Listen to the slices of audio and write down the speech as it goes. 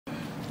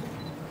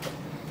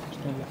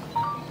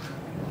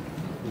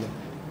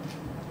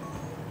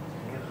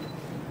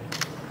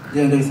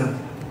Jayam Ravi sir.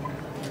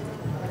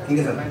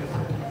 Inge sir.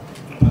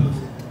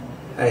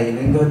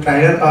 இந்த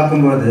trailer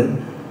பார்க்கும்போது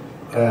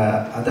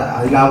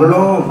அதில் அவ்வளோ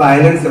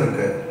வயலன்ஸ்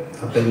இருக்கு.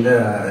 அப்போ இந்த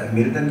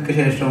மிருதனுக்கு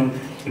சேஷம்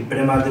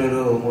இப்படி மாதிரி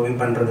ஒரு மூவி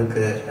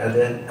பண்ணுறதுக்கு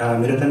அது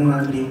மிருதன்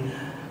மாதிரி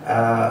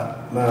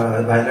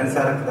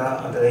வயலன்ஸாக இருக்குதா?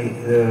 அது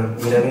இது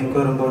இரவிக்கு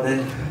வரும்போது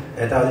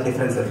ஏதாவது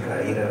டிஃப்ரென்ஸ் இருக்கா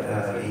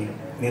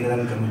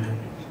மிருதனுக்கு மட்டும்?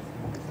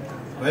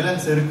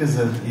 வயலன்ஸ் இருக்கு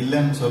சார்,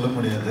 இல்லைன்னு சொல்ல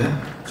முடியாது.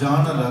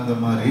 ஜானர் அந்த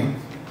மாதிரி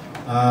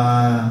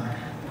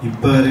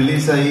இப்போ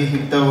ரிலீஸ் ஆகி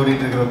ஹிட்டாக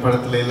ஓடிட்டு இருக்கிற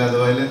படத்தில் இல்லாத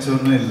வயலன்ஸ்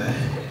ஒன்றும் இல்லை,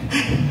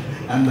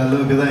 அந்த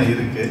அளவுக்கு தான்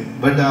இருக்கு.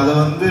 பட் அதை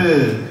வந்து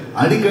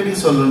அடிக்கடி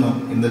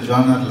சொல்லணும் இந்த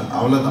ஜானர்ல,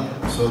 அவ்வளோதான்.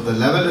 So the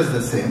level is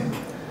the same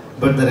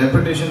but the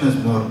reputation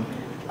is more.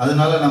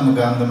 அதனால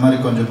நமக்கு அந்த மாதிரி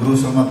கொஞ்சம்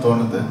குரூசமாக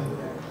தோணுது.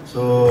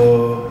 ஸோ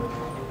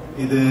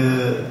இது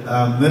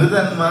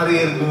மிருதன் மாதிரி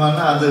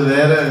இருக்குமானா அது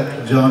வேற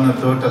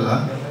ஜானர்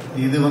டோட்டலாக.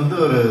 இது வந்து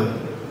ஒரு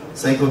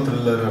சைக்கோ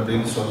த்ரில்லர்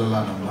அப்படின்னு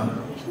சொல்லலாம் நம்ம.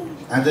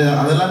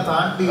 அதெல்லாம்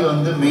தாண்டி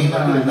வந்து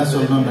மெயினாக நான் என்ன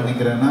சொல்லணும்னு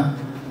நினைக்கிறேன்னா,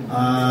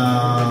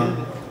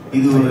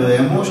 இது ஒரு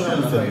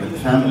எமோஷனல் ஃபில்ம்,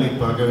 ஃபேமிலி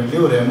பார்க்க வேண்டிய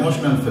ஒரு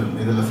எமோஷனல் ஃபில்ம்.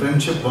 இதில்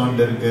ஃப்ரெண்ட்ஷிப்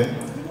பாண்ட் இருக்கு,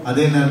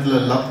 அதே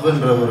நேரத்தில்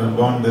லவ்ன்ற ஒரு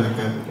பாண்ட்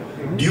இருக்கு,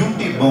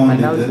 டியூட்டி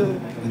பாண்ட்.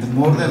 இது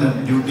மோர் தென்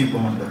duty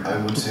bond I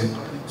would say.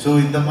 So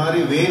இந்த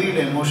மாதிரி வேரிட்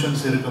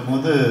எமோஷன்ஸ் இருக்கும்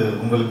போது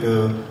உங்களுக்கு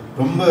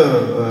ரொம்ப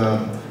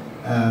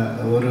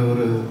ஒரு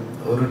ஒரு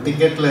ஒரு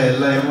டிக்கெட்ல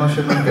எல்லா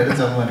எமோஷனும்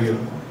கிடைச்ச மாதிரி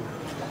இருக்கும்.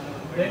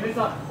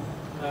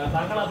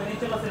 താങ്കൾ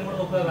അഭിനയിച്ചുള്ള സിനിമ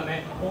നോക്കുക തന്നെ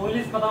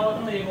പോലീസ്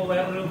കഥാപാത്രം ചെയ്യുമ്പോൾ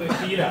വേറൊരു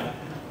ഫീലാണ്.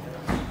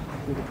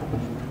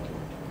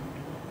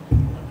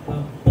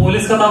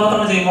 പോലീസ്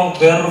കഥാപാത്രം ചെയ്യുമ്പോൾ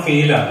വേറൊരു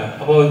ഫീലാണ്.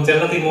 അപ്പോൾ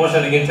ചിലത് ഇമോഷൻ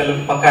ആയിരിക്കും, ചില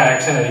പക്ക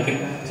ആക്ഷൻ ആയിരിക്കും.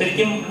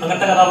 ശരിക്കും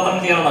അങ്ങനത്തെ കഥാപാത്രം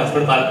ചെയ്യണമെന്നാണ്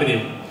ഇപ്പോൾ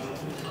താല്പര്യം?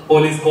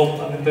 പോലീസ് കോപ്പ്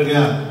അങ്ങനത്തെ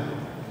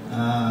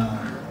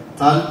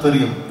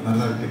താല്പര്യം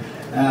நல்லா இருக்கு.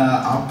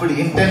 அப்படி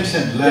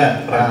இன்டென்ஷன் இல்ல,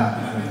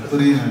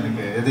 புரியுது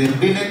எனக்கு. இது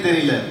எப்படின்னே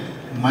தெரியல.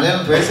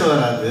 மலையாளம் பேச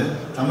வராது,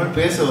 தமிழ்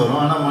பேச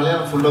வரும், ஆனா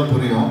மலையாளம் ஃபுல்லா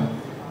புரியும்.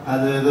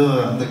 அது ஏதோ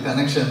அந்த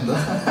கனெக்ஷன்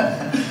தான்.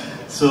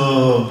 ஸோ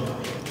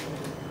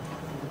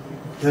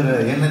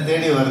என்னை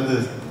தேடி வருது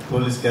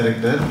போலீஸ்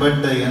கேரக்டர்.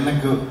 பட்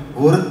எனக்கு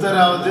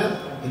ஒருத்தராவது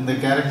இந்த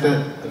கேரக்டர்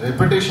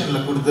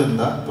ரெப்புடேஷன்ல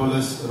கொடுத்துருந்தா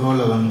போலீஸ்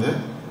ரோலை வந்து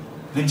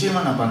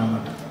நிச்சயமா நான் பண்ண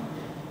மாட்டேன்.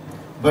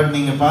 பட்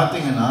நீங்க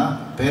பாத்தீங்கன்னா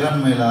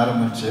பேராண்மையில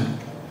ஆரம்பிச்சு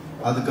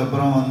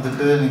அதுக்கப்புறம்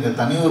வந்துட்டு நீங்க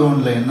தனி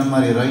ஒருவன்ல என்ன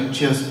மாதிரி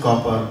ரைச்சியஸ்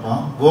காப்பா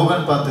இருப்பான்.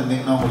 கோகன்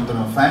பார்த்துருந்தீங்கன்னா உங்களுக்கு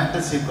தெரியும்,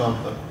 ஃபேண்டசி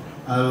காப்பர்.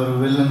 அது ஒரு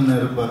வில்லன்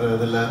இருப்பாரு.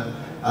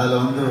 அதுல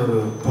வந்து ஒரு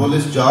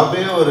போலீஸ்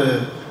ஜாபே ஒரு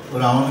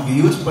அவனுக்கு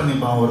யூஸ்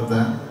பண்ணிப்பான்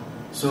ஒருத்தன்.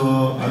 ஸோ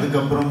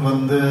அதுக்கப்புறம்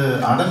வந்து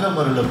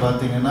அடங்கமருல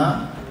பார்த்தீங்கன்னா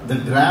த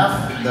graph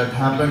that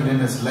happened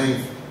in his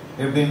life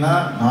எப்படின்னா,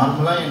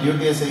 நார்மலா என்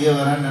டியூட்டியை செய்ய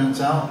வரேன்னு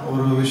நினைச்சா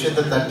ஒரு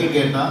விஷயத்த தட்டி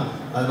கேட்டான்,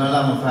 அதனால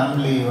அவன்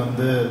ஃபேமிலி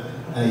வந்து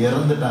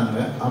இறந்துட்டாங்க.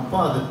 அப்போ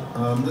அது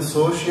வந்து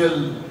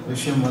சோஷியல்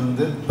விஷயம்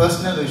வந்து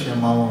பர்சனல்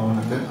விஷயமாகும்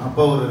அவனுக்கு.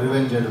 அப்போ ஒரு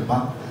ரிவெஞ்ச்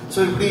எடுப்பான். ஸோ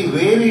இப்படி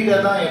வேரிடா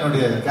தான்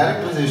என்னுடைய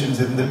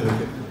கேரக்டரைசேஷன்ஸ் இருந்துட்டு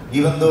இருக்கு.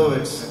 ஈவன் தோ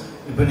இட்ஸ்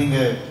இப்போ நீங்க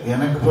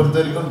எனக்கு பொறுத்த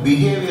வரைக்கும்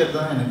பிஹேவியர்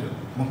தான் எனக்கு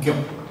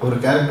முக்கியம். ஒரு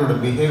கேரக்டரோட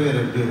பிஹேவியர்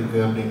எப்படி இருக்கு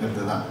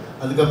அப்படிங்கிறது தான்.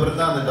 அதுக்கப்புறம்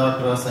தான் அந்த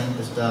டாக்டரா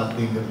சயின்டிஸ்டா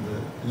அப்படிங்கிறது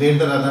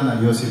லேட்டரா தான்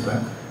நான்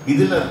யோசிப்பேன்.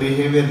 இதுல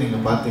பிஹேவியர் நீங்க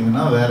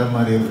பாத்தீங்கன்னா வேற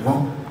மாதிரி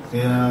இருக்கும்.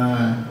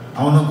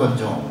 அவனும்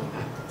கொஞ்சம்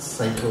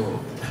சைக்கோ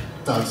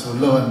தாட்ஸ்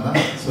உள்ளவன் தான்.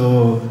 ஸோ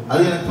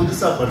அது எனக்கு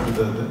புதுசா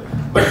படுத்துது.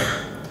 பட்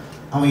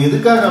அவன்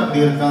எதுக்காக அப்படி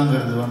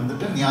இருக்காங்கிறது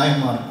வந்துட்டு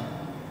நியாயமா இருக்கும்.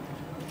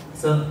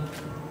 சார்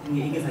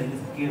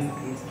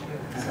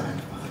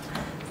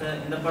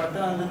இந்த படத்தை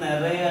வந்து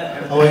நிறைய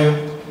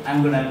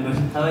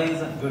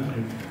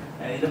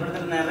இந்த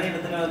படத்துல நிறைய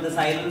இடத்துல வந்து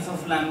சைலன்ஸ்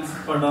ஆஃப் லேம்ப்ஸ்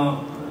படம்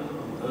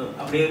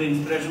அப்படியே ஒரு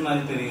இன்ஸ்பிரேஷன்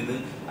மாதிரி தெரியுது.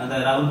 அந்த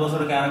ராகுல்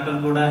போஸோட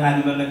கேரக்டர் கூட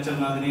ஹானிபல்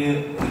லெக்சர் மாதிரியே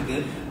இருக்கு.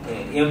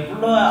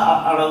 எவ்வளோ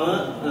அளவு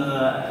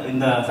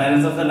இந்த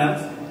சைலன்ஸ் ஆஃப் த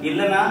லேம்ப்ஸ்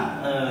இல்லைன்னா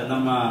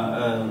நம்ம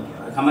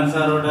கமல்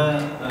சாரோட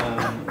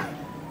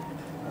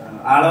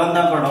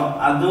ஆளவந்தா படம்,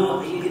 அது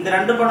இந்த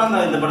ரெண்டு படம்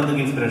தான் இந்த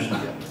படத்துக்கு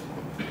இன்ஸ்பிரேஷன்.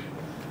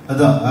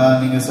 அதான்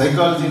நீங்க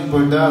சைக்காலஜின்னு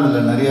போயிட்டா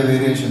அதுல நிறைய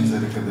வேரியேஷன்ஸ்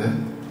இருக்குது.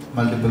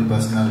 மல்டிபிள்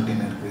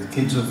பர்சனாலிட்டின்னு இருக்கு,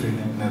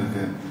 ஸ்கிசோஃப்ரெனிக்னு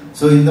இருக்கு.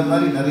 ஸோ இந்த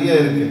மாதிரி நிறைய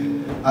இருக்கு.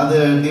 அதை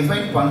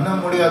டிஃபைன் பண்ண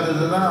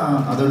முடியாததுதான்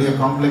அதோடைய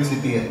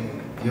காம்ப்ளெக்சிட்டியே.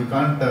 You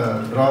can't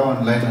draw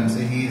one line and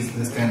say he is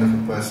this kind of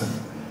a person.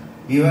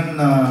 Even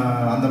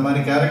அந்த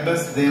மாதிரி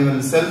characters they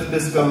will self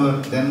discover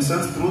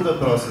themselves through the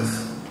process.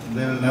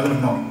 they will never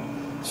know.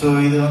 So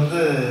இது வந்து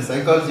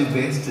சைக்காலஜி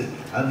பேஸ்டு.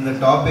 அந்த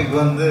topic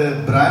வந்து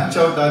branch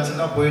out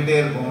ஆச்சுன்னா போயிட்டே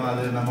இருக்கும்,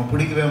 அது நம்ம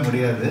பிடிக்கவே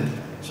முடியாது.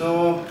 ஸோ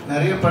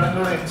நிறைய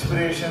படங்களோட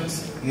இன்ஸ்பிரேஷன்ஸ்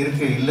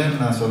இருக்கு,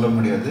 இல்லைன்னு நான் சொல்ல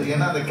முடியாது.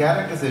 ஏன்னா அந்த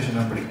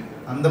கேரக்டரைசேஷன் அப்படி.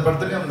 அந்த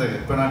படத்துலையும் அந்த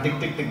இப்போ நான்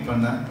டிக் டிக் டிக்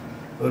பண்ணேன்,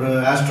 ஒரு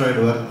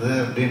ஆஸ்ட்ராய்டு வருது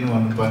அப்படின்னு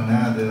ஒன்று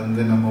பண்ணேன், அது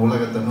வந்து நம்ம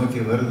உலகத்தை நோக்கி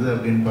வருது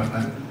அப்படின்னு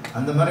பண்ணேன்.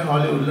 அந்த மாதிரி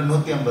ஹாலிவுட்ல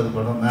 150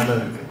 படம் மேலே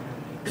இருக்கு.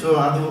 ஸோ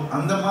அது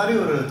அந்த மாதிரி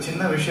ஒரு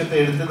சின்ன விஷயத்தை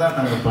எடுத்து தான்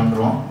நாங்கள்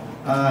பண்ணுறோம்.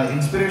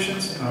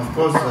 இன்ஸ்பிரேஷன்ஸ்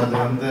அஃப்கோர்ஸ் அது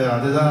வந்து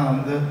அதுதான்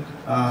வந்து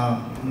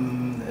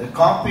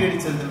காப்பி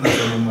அடிச்சதுன்னு நான்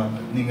சொல்ல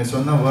மாட்டேன். நீங்கள்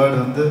சொன்ன வேர்டு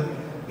வந்து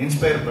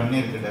இன்ஸ்பயர்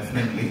பண்ணியிருக்கு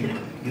டெஃபினெட்லி.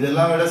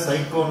 இதெல்லாம் விட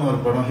சைக்கோன்னு ஒரு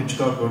படம்,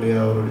 ஹிட்ச்காக்கோடைய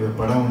அவருடைய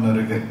படம் ஒன்று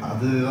இருக்கு.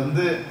 அது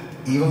வந்து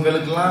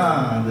இவங்களுக்கெல்லாம்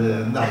அது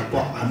வந்து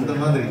அப்பா அந்த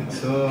மாதிரி.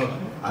 ஸோ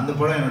அந்த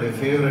படம் என்னுடைய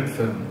ஃபேவரட்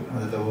ஃபிலிம்.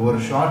 அதில் ஒவ்வொரு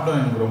ஷார்ட்டும்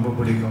எனக்கு ரொம்ப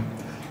பிடிக்கும்.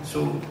 ஸோ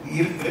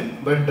இருக்கு,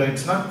 but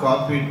it's not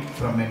காப்பீட்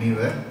from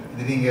anywhere.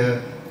 இது நீங்கள்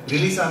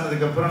ரிலீஸ்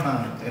ஆனதுக்கப்புறம்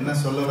நான் என்ன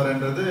சொல்ல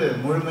வரேன்றது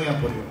முழுமையாக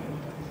புரியும்.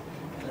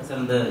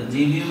 சார், இந்த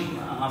ஜிவிஎம்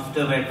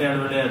ஆஃப்டர் வேட்டையாடு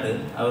விளையாடு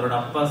அவரோட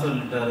அப்பா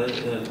சொல்லிட்டாரு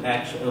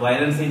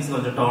வயலன்ஸ் சீன்ஸ்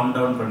கொஞ்சம் டோன்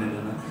டவுன்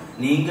பண்ணிருக்கேன்.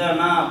 நீங்க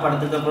ஆனா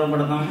படத்துக்கு அப்புறம்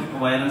படம்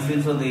வயலன்ஸ்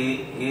சீன்ஸ் வந்து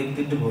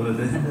ஏத்திட்டு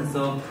போகுது.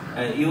 So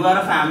you are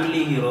a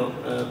family hero,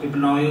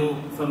 people know you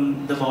from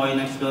the bye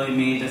next door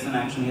image as an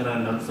action hero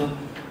and all. So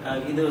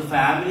இது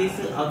ஃபேமிலிஸ்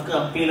அதுக்கு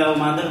அப்பீல்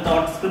ஆகும் அந்த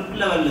தாட் ஸ்கிரிப்ட்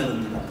லெவல்ல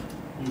இருந்ததா?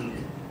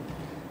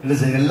 இல்லை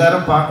சார்,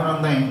 எல்லாரும்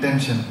பார்க்கணும் தான்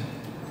இன்டென்ஷன்.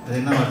 அது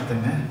என்ன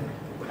வார்த்தைங்க?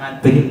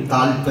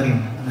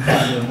 தால்பரியம்.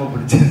 அது ரொம்ப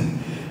பிடிச்சது.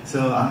 ஸோ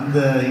அந்த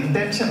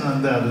இன்டென்ஷன்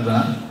வந்து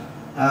அதுதான்.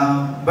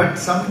 பட்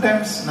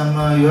சம்டைம்ஸ்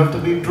நம்ம you have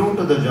to be true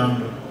to the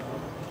genre.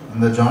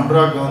 அந்த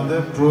ஜான்ராக்கு வந்து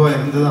ட்ரூவாக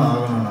இருந்து தான்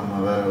ஆகணும்,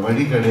 நம்ம வேற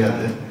வழி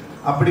கிடையாது.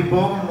 அப்படி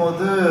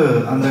போகும்போது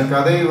அந்த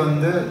கதை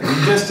வந்து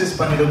இன்ஜஸ்டிஸ்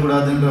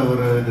பண்ணிடக்கூடாதுன்ற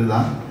ஒரு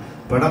இதுதான்.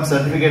 படம்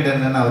சர்டிஃபிகேட்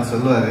என்னன்னு அவர்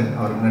சொல்லுவார்,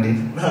 அவர் முன்னாடி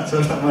நான்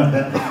சொல்ல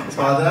மாட்டேன். ஸோ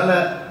அதனால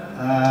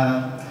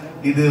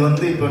இது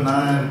வந்து இப்போ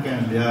நான் இருக்கேன்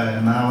இல்லையா,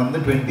 நான் வந்து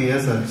 20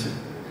 years ஆச்சு.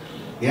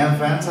 என்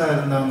ஃபேன்ஸாக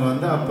இருந்தவங்க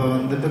வந்து அப்போ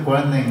வந்துட்டு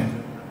குழந்தைங்க,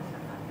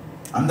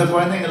 அந்த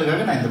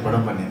குழந்தைங்களுக்காக நான் இந்த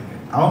படம்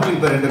பண்ணியிருக்கேன். அவங்களுக்கு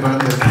இப்போ 2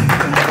 குழந்தை இருக்கு.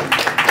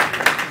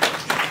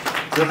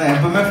 ஸோ நான்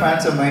எப்பவுமே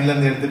ஃபேன்ஸை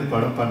மைண்ட்லேருந்து எடுத்துகிட்டு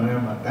படம் பண்ணவே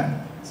மாட்டேன்.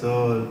 So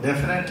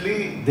definitely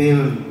they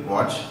will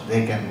watch, they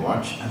can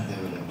watch and they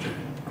will enjoy.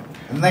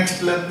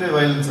 நெக்ஸ்ட்லேருந்து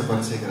வயலன்ஸை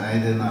குறைச்சிக்கிறேன்,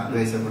 இது நான்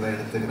அட்வைஸை கூட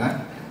எடுத்துக்கிறேன்.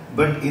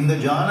 பட் இந்த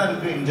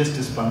ஜானருக்கு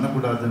இன்ஜஸ்டிஸ்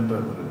பண்ணக்கூடாதுன்ற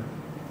ஒரு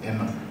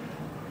எண்ணம்.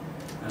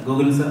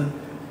 ഗോകുലം സാർ,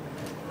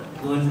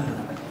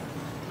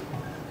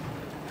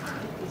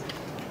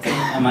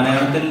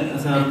 മലയാളത്തിൽ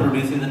സാർ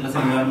പ്രൊഡ്യൂസ് ചെയ്തിട്ടുള്ള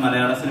സിനിമകൾ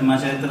മലയാള സിനിമാ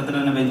ചരിത്രത്തിൽ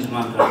തന്നെ ബെഞ്ച്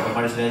മാർക്കാണ്. ഇപ്പോൾ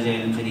പഴശ്ശിരാജ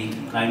ആയാലും ശരി,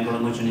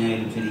 കായംകുളം കൊച്ചുണ്ണി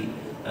ആയാലും ശരി,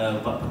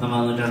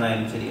 19ാം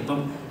നൂറ്റാണ്ടായാലും ശരി. അപ്പം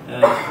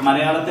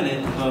മലയാളത്തിൽ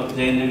ഇപ്പോൾ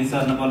ജയൻ രവി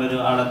സാറിനെ പോലെ ഒരു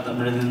ആളെ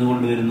തമിഴിൽ നിന്ന്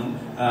കൊണ്ടുവരുന്നു,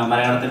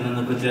 മലയാളത്തിൽ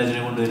നിന്ന്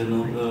പൃഥ്വിരാജിനെ കൊണ്ടുവരുന്നു,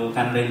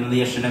 കന്നഡയിൽ നിന്ന്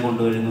യഷിനെ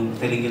കൊണ്ടുവരുന്നു,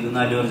 തെലുങ്കിൽ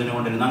നിന്ന് അല്ലു അർജുനെ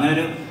കൊണ്ടുവരുന്നു. അങ്ങനെ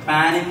ഒരു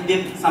പാൻ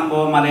ഇന്ത്യൻ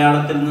സംഭവം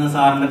മലയാളത്തിൽ നിന്ന്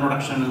സാറിന്റെ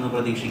പ്രൊഡക്ഷനിൽ നിന്ന്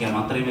പ്രതീക്ഷിക്കാം,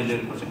 അത്രയും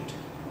വലിയൊരു പ്രൊജക്ട്.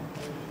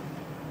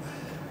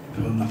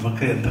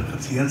 നമുക്ക് എന്തൊക്കെ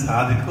ചെയ്യാൻ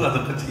സാധിക്കും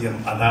അതൊക്കെ ചെയ്യാം,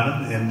 അതാണ്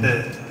എൻ്റെ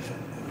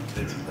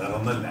ഉദ്ദേശം,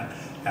 വേറൊന്നുമില്ല.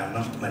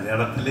 കാരണം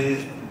മലയാളത്തിൽ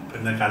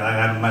പിന്നെ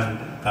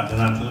കലാകാരന്മാരുണ്ട്,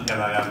 തമിഴ്നാട്ടിൽ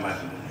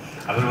കലാകാരന്മാരുണ്ട്,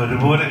 അവർ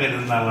ഒരുപോലെ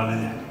കരുതുന്ന ആളാണ്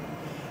ഞാൻ.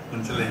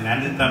 മനസ്സിലായി, ഞാൻ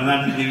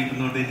തമിഴ്നാട്ടിൽ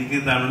ജീവിക്കുന്നതുകൊണ്ട് എനിക്ക്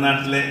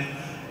തമിഴ്നാട്ടിലെ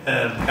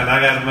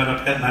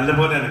കലാകാരന്മാരൊക്കെ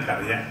നല്ലപോലെ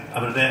എനിക്കറിയാം,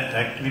 അവരുടെ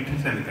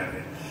ആക്ടിവിറ്റീസ്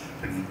എനിക്കറിയാം.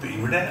 പിന്നെ ഇപ്പം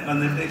ഇവിടെ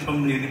വന്നിട്ട്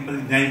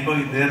ഞാനിപ്പോൾ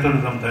ഇദ്ദേഹത്തോട്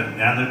സംസാരിക്കും,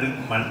 ഞാനൊരു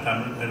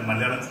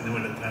മലയാള സിനിമ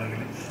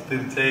എടുക്കുകയാണെങ്കിൽ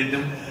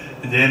തീർച്ചയായിട്ടും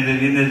ജയൻ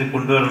രവിനെ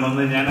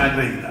കൊണ്ടുവരണമെന്ന് ഞാൻ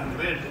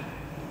ആഗ്രഹിക്കുന്നു.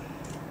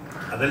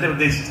 അതല്ലേ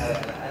ഉദ്ദേശിച്ചത്?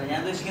 ഞാൻ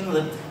ഉദ്ദേശിക്കുന്നത്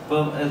ഇപ്പൊ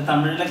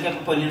തമിഴിലൊക്കെ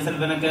പൊന്നിയൻ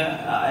സെൽവനൊക്കെ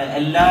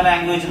എല്ലാ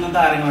ലാംഗ്വേജിൽ നിന്നും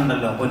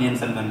താരങ്ങളുണ്ടല്ലോ. പൊന്നിയൻ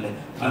സെൽവനില്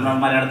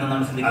മലയാളത്തിൽ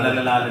നിന്നാണ്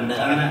സിദ്ദിഖ് ലാലുണ്ട്,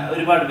 അങ്ങനെ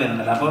ഒരുപാട്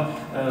പേരുണ്ടല്ലോ. അപ്പൊ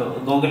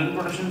ഗോകുലം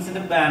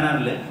പ്രൊഡക്ഷൻസിന്റെ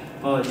ബാനറില്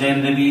ഇപ്പോൾ ജയൻ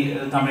രവി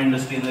തമിഴ്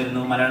ഇൻഡസ്ട്രിയിൽ നിന്ന്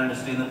വരുന്നു, മലയാളം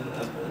ഇൻഡസ്ട്രിയിൽ നിന്ന്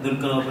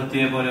ദുൽഖർ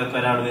പൃഥ്വിയെ പോലെയൊക്കെ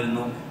ഒരാൾ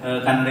വരുന്നു,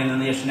 കന്നഡയിൽ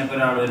നിന്ന് യഷിനെ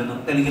പോലെ ഒരാൾ വരുന്നു,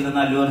 തെലുങ്കിൽ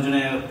നിന്ന് അല്ലു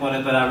അർജുനെ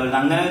പോലെയൊക്കെ ഒരാൾ വരുന്നു.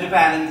 അങ്ങനെ ഒരു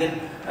പാൻ ഇന്ത്യൻ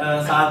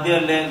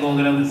സാധ്യമല്ലേ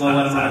ഗോകുലം?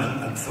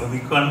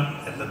 ശ്രമിക്കുകയാണ്,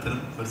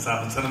 എല്ലാത്തിനും ഒരു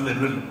അവസരം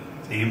വരുമല്ലോ,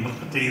 ചെയ്യുമ്പോൾ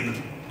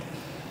ചെയ്യുന്നത്.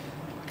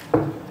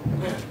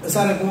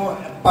 സാർ, ഇപ്പോ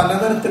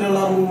പലതരത്തിലുള്ള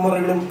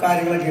റൂമറുകളും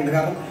കാര്യങ്ങളൊക്കെ ഉണ്ട്.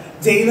 കാരണം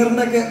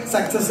ജയിലറിന്റെ ഒക്കെ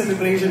സക്സസ്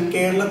സെലിബ്രേഷൻ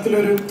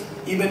കേരളത്തിലൊരു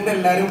ഇവന്റ്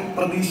എല്ലാരും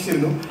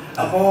പ്രതീക്ഷിച്ചിരുന്നു.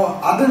 അപ്പോ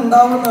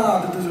അതുണ്ടാവുമെന്നാണ്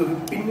ആദ്യത്തെ ചോദ്യം.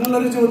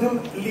 പിന്നുള്ളൊരു ചോദ്യം,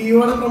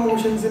 ലിയോയുടെ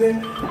പ്രൊമോഷൻസിന്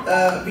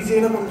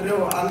വിജയനെ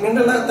കൊണ്ടുവരുമോ,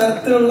 അങ്ങനെയുള്ള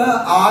തരത്തിലുള്ള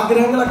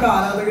ആഗ്രഹങ്ങളൊക്കെ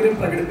ആരാധകർ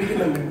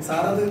പ്രകടിപ്പിക്കുന്നുണ്ട്.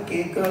 സാർ അത്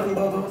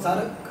കേൾക്കാറുണ്ടോ, അതോ സാർ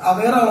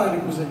അവെയറാണോ അതിനെ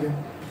കുറിച്ചൊക്കെ?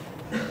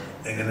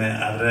 എങ്ങനെ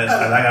അവരെ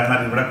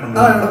കലാകാരന്മാർ ഇവിടെ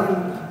കൊണ്ടുവരും?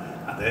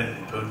 അത്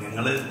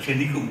ഞങ്ങള്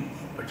ക്ഷണിക്കും,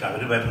 പക്ഷെ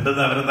അവര് വരേണ്ടത്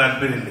അവരുടെ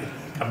താല്പര്യമില്ലേ,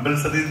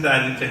 കമ്പൽസറി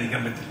ആരും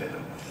ക്ഷണിക്കാൻ പറ്റില്ലല്ലോ.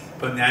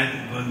 ഇപ്പൊ ഞാൻ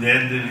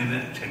ജയൻ രവിനെ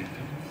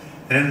ക്ഷണിക്കും,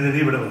 ജയൻ രവി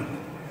ഇവിടെ വന്നു.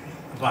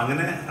 അപ്പൊ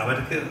അങ്ങനെ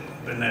അവർക്ക്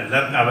പിന്നെ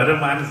എല്ലാവർക്കും അവരെ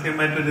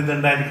മാനസികമായിട്ടൊരു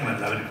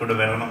ഇതുണ്ടായിരിക്കണമല്ലോ, അവർക്കൂടെ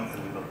വരണം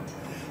എന്നുള്ളത്.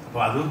 അപ്പൊ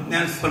അതും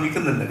ഞാൻ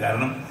ശ്രമിക്കുന്നുണ്ട്.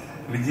 കാരണം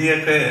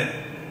വിജയൊക്കെ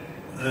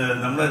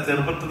നമ്മളെ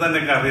ചെറുപ്പത്തിൽ തന്നെ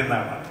ഒക്കെ അറിയുന്ന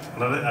ആളാണ്,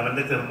 വളരെ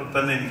അവന്റെ ചെറുപ്പത്തിൽ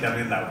തന്നെ എനിക്ക്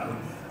അറിയുന്ന ആളാണ്.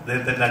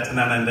 അദ്ദേഹത്തിന്റെ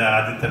അച്ഛനാണ് എൻ്റെ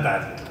ആദ്യത്തെ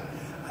ഡയറക്ടർ.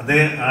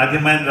 അദ്ദേഹം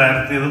ആദ്യമായി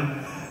ഡയറക്ട് ചെയ്തതും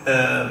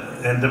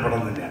എൻ്റെ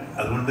പടം തന്നെയാണ്.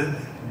 അതുകൊണ്ട്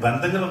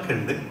ബന്ധങ്ങളൊക്കെ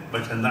ഉണ്ട്.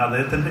 പക്ഷെ എന്നാൽ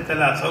അദ്ദേഹത്തിന്റെ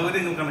ചില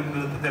അസൗകര്യങ്ങൾ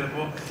കണക്കിലെടുത്ത്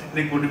ചിലപ്പോൾ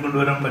ഇനി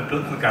കൂട്ടിക്കൊണ്ടുവരാൻ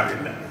പറ്റുമെന്ന്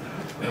എനിക്കറിയില്ല.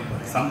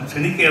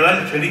 ക്ഷണിക്കും,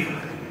 ഏതായാലും ക്ഷണിക്കും.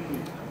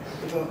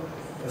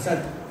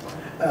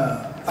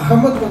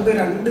 അഹമ്മദ് കൊണ്ട്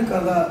 2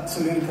 കഥ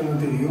சொல்லியிருக்கிறது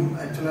தெரியும்.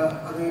 ஆக்சுவலா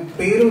அது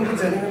பேரு வந்து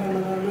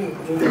ஜனகணமனன்னு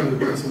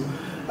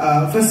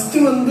ஃபர்ஸ்ட்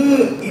வந்து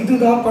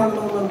இதுதான்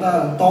பண்ணணும் அந்த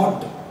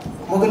தாட்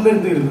முதல்ல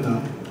இருந்து இருந்ததா?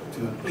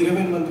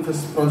 இரவன் வந்து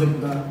ஃபர்ஸ்ட்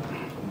ப்ராஜெக்ட் தான்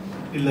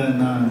இல்லை,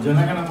 நான்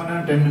ஜனகணமன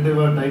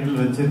டென்டேட்டிவா டைட்டில்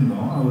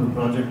வச்சிருந்தோம் ஒரு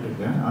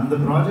ப்ராஜெக்ட்டுக்கு. அந்த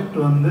ப்ராஜெக்ட்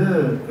வந்து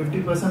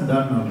 50%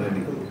 டன்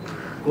ஆல்ரெடி.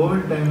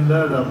 கோவிட் டைமில்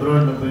அது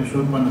அப்ராடில் போய்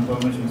ஷூட் பண்ண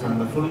பெர்மிஷன்ஸ்,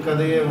 அந்த ஃபுல்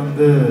கதையே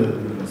வந்து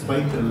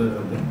ஸ்பைக் த்ரில்லர்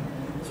அது.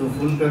 ஸோ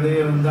ஃபுல்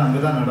கதையை வந்து அங்கே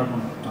தான்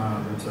நடக்கணும்.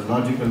 It's a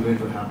logical way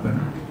to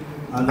happen.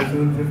 அந்த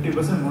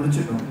 50%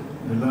 முடிச்சிட்டோம்.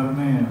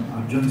 எல்லாருமே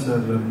அர்ஜுன்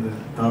சார்லேருந்து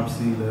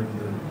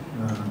டாப்ஸிலேருந்து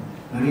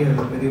நிறைய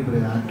பெரிய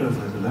பெரிய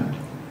ஆக்டர்ஸ் அதில்.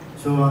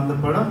 ஸோ அந்த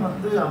படம்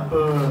வந்து அப்போ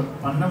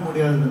பண்ண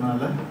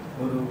முடியாததுனால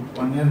ஒரு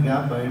 1 year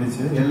கேப்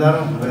ஆயிடுச்சு.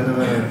 எல்லாரும் வேறு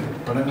வேறு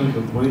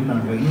படங்களுக்கு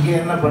போயிட்டாங்க. இங்கே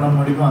என்ன பண்ண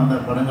முடியுமோ அந்த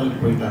படங்களுக்கு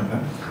போயிட்டாங்க.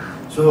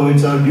 So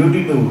it's our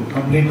duty to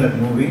complete that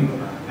movie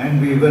and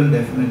we will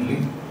definitely.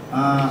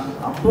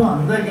 அப்போது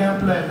அந்த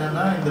கேப்பில்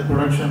என்னென்னா இந்த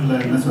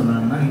ப்ரொடக்ஷனில் என்ன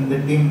சொன்னாங்கன்னா இந்த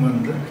டீம்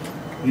வந்து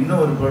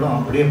இன்னும் ஒரு படம்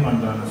அப்படியே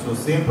பண்ணுறாங்க. So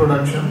same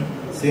production,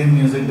 same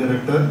music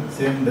director,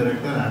 same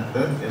director,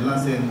 actor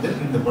எல்லாம் சேர்ந்து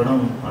இந்த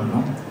படம்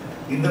பண்ணோம்.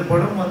 இந்த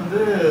படம்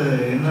வந்து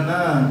என்னன்னா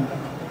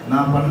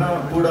நான்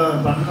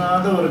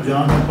பண்ணாத ஒரு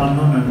ஜானர்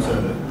பண்ணணும்னு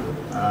நினச்சாரு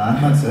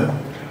அஹ்மத் சார்.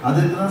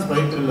 அதுக்கு தான்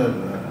ஸ்பை த்ரில்லர்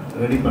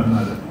ரெடி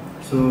பண்ணாரு.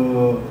 ஸோ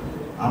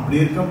அப்படி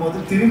இருக்கும்போது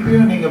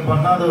திருப்பியும் நீங்கள்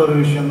பண்ணாத ஒரு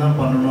விஷயம் தான்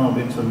பண்ணணும்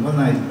அப்படின்னு சொல்லும்போது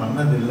நான் இது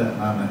பண்ணதில்லை,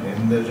 நான்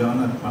எந்த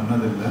ஜானர்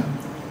பண்ணதில்லை.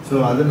 ஸோ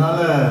அதனால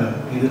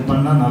இது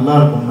பண்ணால் நல்லா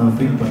இருக்கும்னு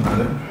ஃபீல்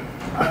பண்ணாரு.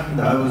 And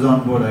I was on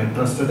board. I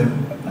trusted him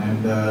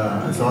and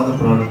I saw the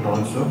product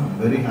also. I'm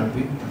very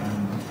happy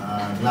and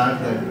glad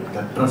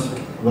that trust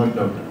worked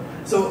out.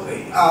 So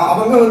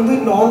அவங்க வந்து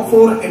நான்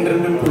ஃபார்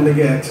என்டர்டைன்மெண்ட்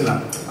பிள்ளைங்க ஆக்சுவலா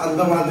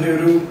அந்த மாதிரி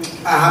ஒரு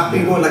ஹாப்பி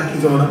கோ லக்கி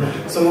ஜோனர்.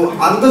 ஸோ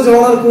அந்த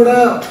ஜோனர் கூட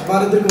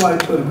வரதுக்கு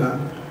வாய்ப்பு இருக்கா?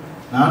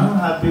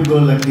 நானும் ஹாப்பி கோ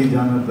லக்கி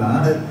ஜோனர்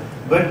தான்.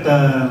 பட்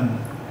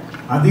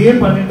அதையே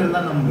பண்ணிட்டு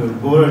இருந்தா நமக்கு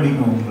போர்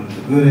அடிக்கும். உங்களுக்கு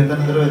இவர்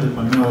எத்தனை தடவை இது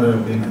பண்ணுவாரு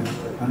அப்படின்னு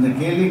அந்த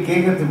கேள்வி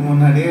கேட்கறதுக்கு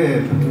முன்னாடியே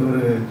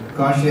ஒரு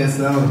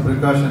காஷியஸாக ஒரு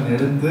ப்ரிகாஷன்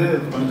எடுத்து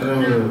பண்ணுற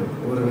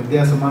ஒரு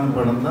வித்தியாசமான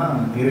படம் தான்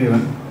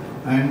இறைவன்.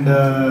 அண்ட்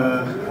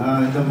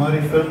இந்த மாதிரி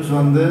ஃபிலிம்ஸ்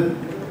வந்து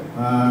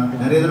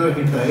நிறைய தடவை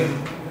ஹிட் ஆகி,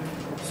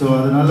 ஸோ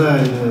அதனால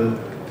இது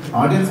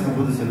ஆடியன்ஸ்க்கு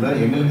புதுசு இல்லை,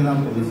 எங்களுக்கு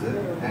தான் புதுசு.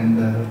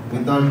 And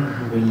we thought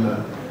will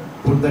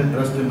put that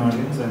trust in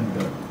audience and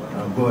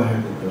go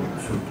ahead with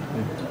the shoot.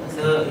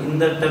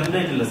 இந்த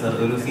டெம்ப்ளேட் இல்லை சார்,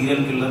 ஒரு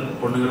சீரியல் கில்லர்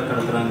பொண்ணுங்களை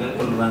கடத்துறாங்க,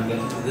 கொள்றாங்க.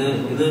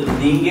 இது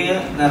நீங்க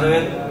நிறைய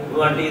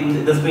வாட்டி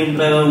இந்த ஸ்கிரீன்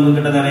பிளே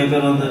உங்ககிட்ட நிறைய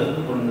பேர் வந்து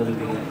கொண்டு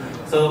இருக்கீங்க.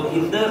 ஸோ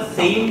இந்த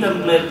சேம்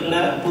டெம்ப்ளேட்ல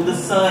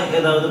புதுசா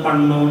ஏதாவது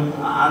பண்ணணும்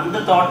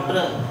அந்த தாட்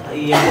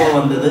எப்போ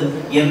வந்தது?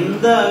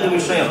 எந்த ஒரு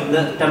விஷயம்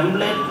இந்த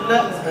டெம்ப்ளேட்ல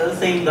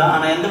சேம் தான்,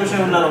 ஆனா எந்த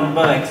விஷயம்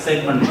ரொம்ப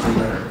எக்ஸைட் பண்ணிச்சு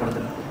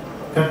படத்துல?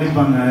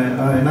 கண்டிப்பாங்க.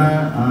 ஏன்னா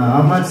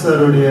அஹ்மத்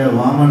சாருடைய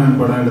வாமனன்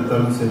படம்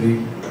எடுத்தாலும் சரி,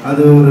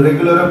 அது ஒரு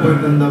ரெகுலராக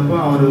போயிட்டு இருந்தப்போ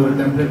அவர் ஒரு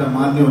டெம்ப்ளேட்டை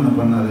மாற்றி ஒன்று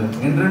பண்ணார்.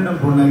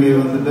 என்றென்றும் புன்னகை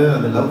வந்துட்டு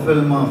அது லவ்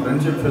ஃபில்மா,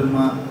 ஃப்ரெண்ட்ஷிப்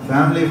ஃபில்மா,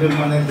 ஃபேமிலி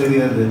ஃபில்மானே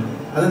தெரியாது.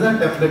 அதுதான்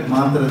template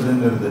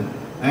மாற்றுறதுங்கிறது.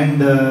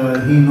 And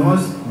he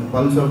knows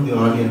pulse of the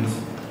audience.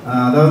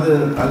 அதாவது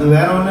அது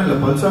வேற ஒன்றும் இல்லை,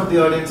 பல்ஸ் ஆஃப் தி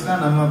ஆடியன்ஸ்னா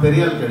நம்ம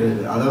பெரிய ஆள்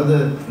கிடையாது, அதாவது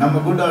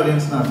நம்ம குட்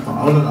ஆடியன்ஸ்னு அர்த்தம்.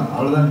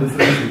 அவ்வளோதான்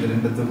டிஃப்ரென்ஸ் இது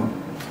ரெண்டுத்துக்கும்.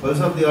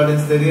 பல்ஸ் ஆஃப் தி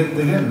ஆடியன்ஸ்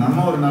தெரியறதுக்கு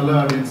நம்ம ஒரு நல்ல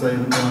ஆடியன்ஸாக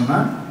இருந்தோம்னா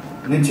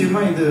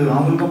நிச்சயமா இது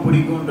அவங்களுக்கும்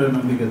பிடிக்கும்ன்ற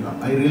நம்பிக்கை தான்.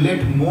 ஐ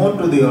relate more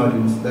to the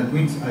audience, that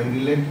means I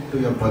relate to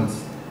your pulse.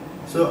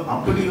 So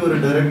அப்படி ஒரு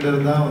டைரக்டர்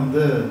தான்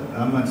வந்து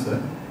அஹ்மத்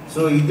சார்.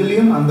 ஸோ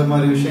இதுலேயும் அந்த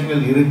மாதிரி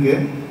விஷயங்கள் இருக்கு.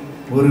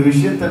 ஒரு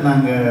விஷயத்த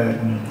நாங்கள்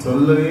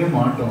சொல்லவே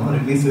மாட்டோம்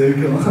ரிலீஸ்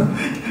வரைக்கும்.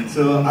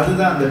 ஸோ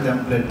அதுதான் அந்த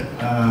டெம்ப்ளேட்.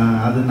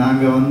 அது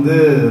நாங்கள் வந்து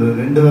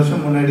 2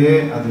 வருஷம் முன்னாடியே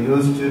அதை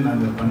யோசிச்சு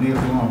நாங்கள்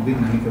பண்ணியிருக்கோம்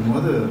அப்படின்னு நினைக்கும்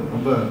போது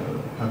ரொம்ப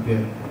ஹாப்பியாக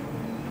இருக்கும்.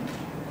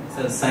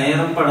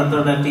 சயரம்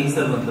படத்தோட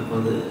டீசர் வந்த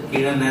போது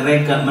கீழே நிறைய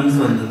கமெண்ட்ஸ்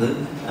வந்தது,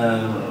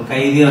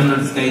 கைதி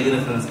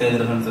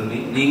ரெஃபரன்ஸ் சொல்லி.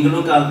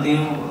 நீங்களும்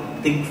கார்த்தியும்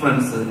திக்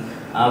ஃப்ரெண்ட்ஸ்,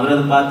 அவர்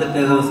அதை பார்த்துட்டு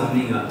ஏதோ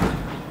சொன்னீங்களா?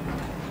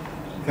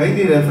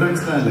 கைதி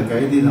ரெஃபரன்ஸ் தான் இல்லை,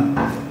 கைதி தான்.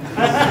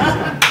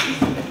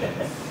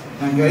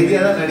 நான்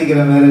கைதியாக தான்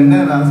நடிக்கிறேன், வேற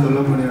என்ன நான் சொல்ல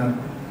முடியும்?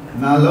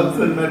 நான் லவ்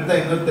ஃபில்ம் எடுத்தா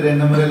இன்னொருத்தர்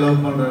என்ன மாதிரி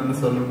லவ் பண்றாருன்னு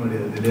சொல்ல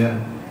முடியாது இல்லையா?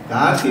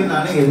 கார்த்தியும்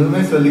நானே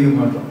எதுவுமே சொல்லிக்க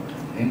மாட்டோம்.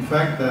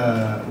 In fact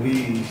we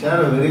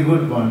share a very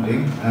good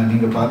bonding.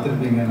 நீங்கள்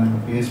பார்த்துருப்பீங்க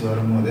நாங்கள் பேசி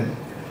வரும்போது.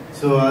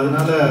 ஸோ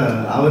அதனால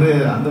அவர்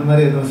அந்த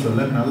மாதிரி எதுவும்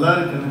சொல்ல, நல்லா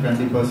இருக்குன்னு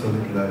கண்டிப்பாக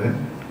சொல்லிக்கிறாரு.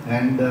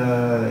 அண்ட்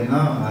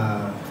ஏன்னா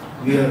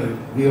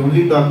we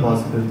only talk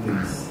positive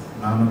things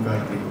நானும்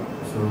கார்த்திக்.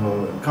 ஸோ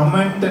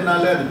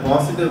கமெண்ட்னால அது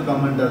பாசிட்டிவ்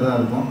கமெண்ட்டாக தான்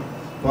இருக்கும்.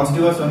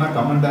 பாசிட்டிவாக சொன்னால்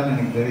கமெண்ட்டான்னு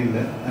எனக்கு தெரியல,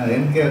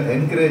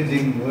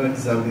 என்கரேஜிங்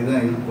வேர்ட்ஸ் அப்படி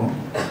தான் இருக்கும்.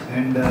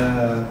 அண்ட்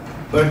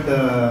பட்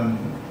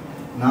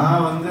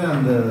நான் வந்து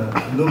அந்த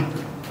லுக்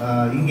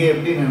இங்கே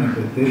எப்படின்னு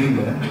எனக்கு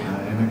தெரியல.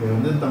 எனக்கு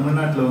வந்து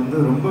தமிழ்நாட்டில் வந்து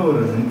ரொம்ப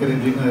ஒரு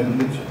என்கரேஜிங்காக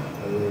இருந்துச்சு.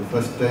 அது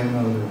ஃபர்ஸ்ட் டைம்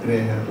ஒரு கிரே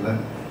ஹேரில்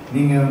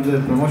நீங்கள் வந்து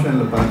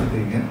ப்ரொமோஷனில்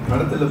பார்த்துட்டீங்க,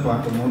 படத்தில்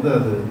பார்க்கும்போது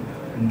அது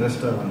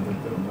இன்ட்ரெஸ்டாக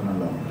வந்துருக்கு, ரொம்ப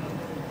நல்லா.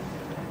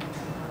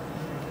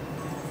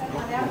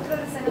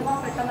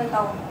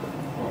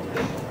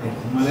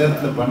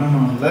 மலையாளத்தில்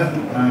பண்ணணும்ல,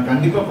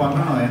 கண்டிப்பாக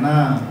பண்ணணும். ஏன்னா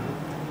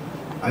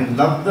I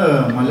love the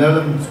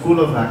Malayalam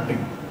school of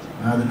acting.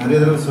 அது நிறைய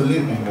தடவை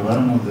சொல்லியிருக்கேன் இங்கே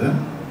வரும்போது.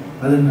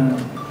 அது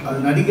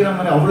நடிக்கிற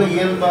மாதிரி அவ்வளோ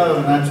இயல்பாக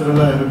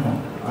நேச்சுரலாக இருக்கும்.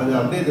 அது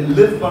அப்படியே இது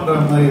லிவ் பண்ணுற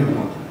மாதிரி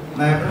இருக்கும்.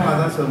 நான் எப்பவும்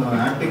அதான்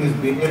சொல்லுவேன், ஆக்டிங் இஸ்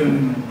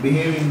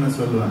பிஹேவிங்னு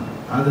சொல்லுவேன்.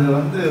 அது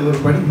வந்து ஒரு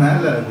படி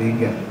மேலே அது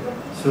இங்கே.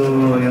 ஸோ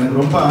எனக்கு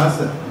ரொம்ப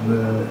ஆசை இந்த.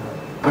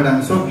 But I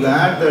am so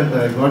glad that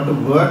I got to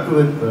work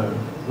with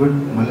good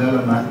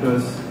Malayalam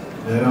actors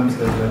Jayaram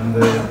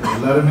சார்லேருந்து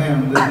எல்லாருமே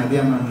வந்து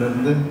நதியா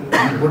மேம்லேருந்து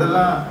அவங்க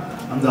கூடலாம்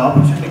அந்த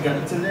ஆப்பர்ச்சுனிட்டி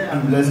கிடைச்சதே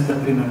ஐம் பிளஸ்ட்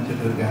அப்படின்னு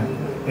நினச்சிட்டு இருக்கேன்.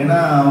 ஏன்னா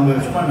அவங்க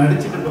சும்மா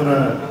நடிச்சுட்டு போகிற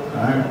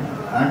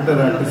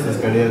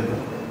ஆக்ட்ரஸஸ் கிடையாது,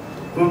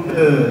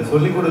 கூப்பிட்டு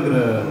சொல்லிக் கொடுக்குற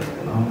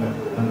அவங்க.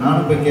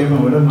 நானும் போய் கேட்க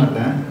விட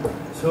மாட்டேன்.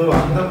 ஸோ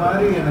அந்த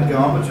மாதிரி எனக்கு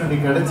ஆப்பர்ச்சுனிட்டி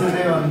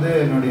கிடைச்சதே வந்து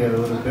என்னுடைய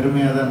ஒரு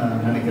பெருமையாக தான்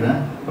நான் நினைக்கிறேன்.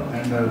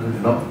 And I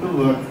would love to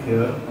work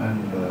here.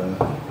 And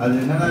அது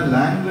என்னென்னா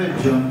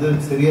லாங்குவேஜ் வந்து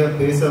சரியாக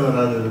பேச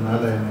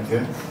வராததுனால எனக்கு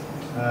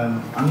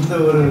அந்த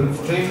ஒரு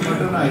ஸ்ட்ரெயின்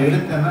மட்டும் நான்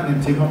எடுத்தேன்னா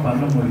நிச்சயமாக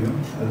பண்ண முடியும்.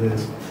 அது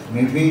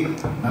மேபி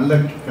நல்ல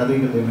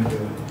கதைகள் எனக்கு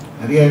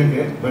நிறையா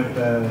இருக்கு. பட்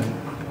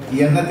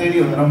என்னை தேடி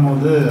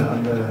வரும்போது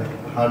அந்த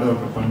ஹார்ட்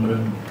ஒர்க்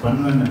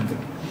பண்ணுவேன்னு எனக்கு.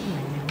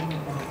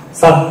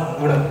 சார்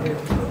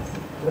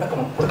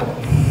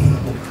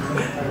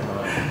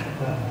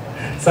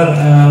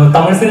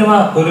തമിഴ് സിനിമ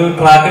ഒരു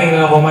ട്രാക്കിൽ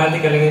ഇങ്ങനെ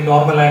റൊമാൻറ്റിക് അല്ലെങ്കിൽ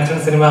നോർമൽ ആക്ഷൻ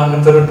സിനിമ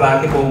അങ്ങനത്തെ ഒരു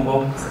ട്രാക്കിൽ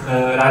പോകുമ്പോൾ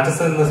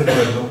രാക്ഷസൻ എന്ന സിനിമ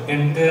വരുന്നു,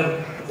 എൻ്റെ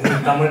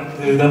തമിഴ്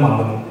ഇത്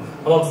മാറുന്നു.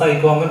 അപ്പോൾ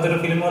സൈക്കോ അങ്ങനത്തെ ഒരു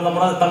ഫിലിമുകൾ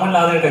നമ്മൾ തമിഴിൽ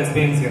ആദ്യമായിട്ട്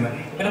എക്സ്പീരിയൻസ് ചെയ്യുന്നത്.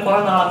 പിന്നെ കുറെ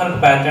നാൾ അങ്ങനെ ഒരു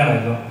പാറ്റേൺ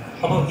ആയിരുന്നു.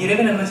 അപ്പോൾ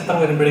ഇരവൻ എന്ന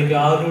ചിത്രം വരുമ്പോഴേക്കും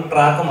ആ ഒരു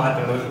ട്രാക്ക്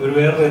മാറ്റണം, ഒരു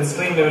വേറൊരു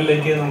എക്സ്ട്രീം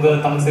ലെവലിലേക്ക് നമുക്ക്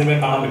തമിഴ് സിനിമയെ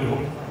കാണാൻ പറ്റുമോ?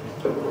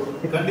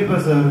 கண்டிப்பா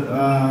சார்.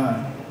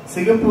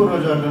 சிங்கப்பூர்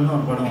ரோஜாட்டல்னு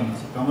ஒரு படம்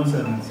வந்துச்சு, கமல்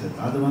சார் இருந்துச்சு.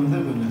 அது வந்து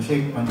கொஞ்சம்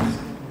ஷேக்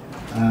பண்ணிச்சு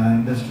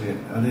இண்டஸ்ட்ரி.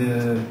 அது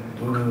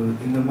ஒரு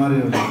இந்த மாதிரி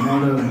ஒரு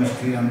மர்டர்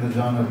மிஸ்ட்ரி அந்த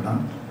ஜானர்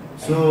தான்.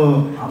 ஸோ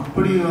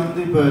அப்படி வந்து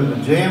இப்போ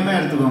ஜெயமே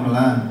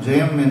எடுத்துக்கோங்களேன்.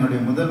 ஜெயம் என்னுடைய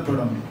முதல்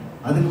படம்.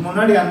 அதுக்கு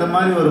முன்னாடி அந்த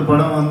மாதிரி ஒரு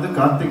படம் வந்து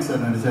கார்த்திக்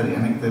சார் நடிச்சார்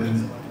எனக்கு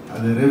தெரிஞ்சு.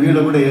 அது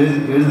ரிவ்யூவில் கூட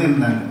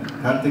எழுதியிருந்தாங்க.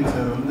 கார்த்திக்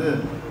சார் வந்து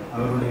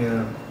அவருடைய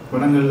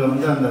படங்களில்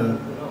வந்து அந்த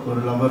ஒரு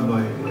லவர்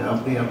பாய்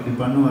அப்படி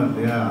பண்ணுவார்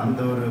இல்லையா, அந்த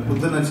ஒரு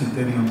புத்துணர்ச்சி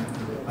தெரியும்.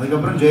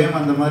 அதுக்கப்புறம் ஜெயம்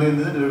அந்த மாதிரி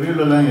இருந்தது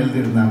ரிவ்யூலலாம்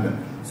எழுதியிருந்தாங்க.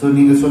 ஸோ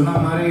நீங்கள் சொன்ன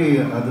மாதிரி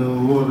அது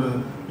ஒவ்வொரு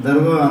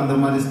தடவை அந்த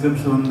மாதிரி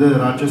ஸ்கிரிப்ட்ஸ் வந்து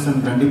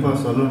ராட்சசன்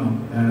கண்டிப்பாக சொல்லணும்.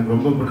 எனக்கு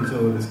ரொம்ப பிடிச்ச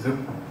ஒரு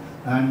ஸ்கிரிப்ட்.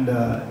 அண்ட்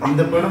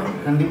இந்த படம்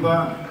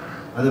கண்டிப்பாக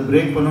அதை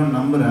பிரேக் பண்ணணும்னு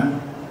நம்புகிறேன்.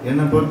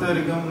 என்னை பொறுத்த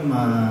வரைக்கும்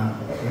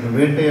ஒரு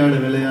வேட்டையாடு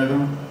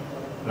விளையாடும்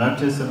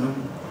ராட்சசனும்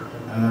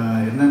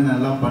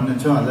என்னென்னலாம்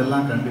பண்ணுச்சோ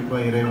அதெல்லாம்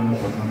கண்டிப்பாக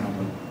இறைவனும் பண்ணணும்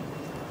நம்புகிறேன்.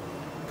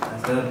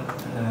 சார்,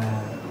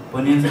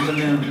 பொன்னியின்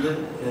செல்வன் வந்து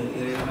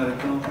இறைவன்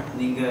வரைக்கும்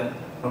நீங்கள்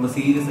ரொம்ப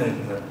சீரியஸாக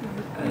இருக்கு சார்.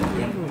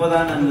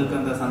 எப்போதான் எங்களுக்கு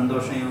அந்த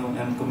சந்தோஷம்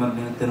எம்குமர்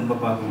திரும்ப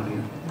பார்க்க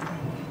முடியும்?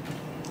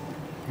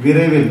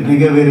 விரைவில்,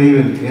 மிக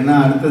விரைவில். ஏன்னா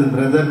அடுத்தது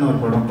பிரதர்னு ஒரு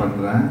படம்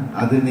பண்றேன்.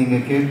 அது நீங்க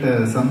கேட்ட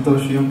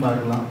சந்தோஷையும்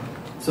பார்க்கலாம்,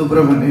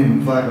 சுப்பிரமணியம்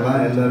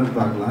பார்க்கலாம், எல்லாரும்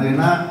பார்க்கலாம்.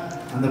 ஏன்னா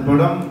அந்த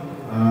படம்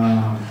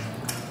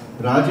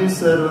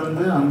ராஜேஷ் சார்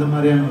வந்து அந்த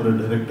மாதிரியான ஒரு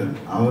டைரக்டர்.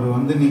 அவர்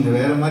வந்து நீங்க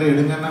வேற மாதிரி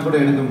எடுங்கன்னா கூட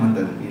எடுக்க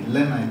மாட்டார்.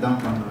 இல்லை நான்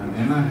இதான் பண்ணுவேன்.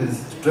 ஏன்னா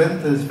his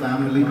strength is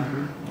family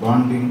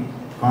bonding,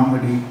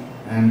 comedy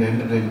and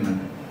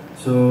entertainment.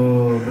 So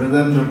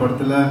பிரதர்ன்ற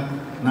படத்தில்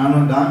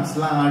நானும்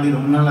டான்ஸ்லாம் ஆடி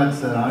ரொம்ப நாள் ஆச்சு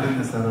சார்,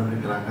 ஆடுங்க சார்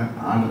அப்படின்றாங்க,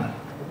 ஆடுறேன்.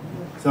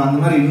 ஸோ அந்த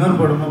மாதிரி இன்னொரு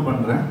படமும்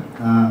பண்ணுறேன்,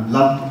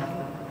 லவ்.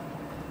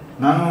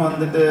 நானும்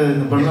வந்துட்டு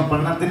இந்த படம்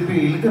பண்ணால் திருப்பி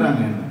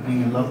இழுக்கிறாங்க என்ன,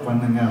 நீங்கள் லவ்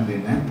பண்ணுங்க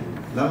அப்படின்னு.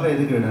 லவ்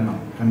எதுக்கு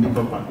விடணும்,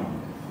 கண்டிப்பாக பண்ணணும்.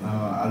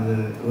 அது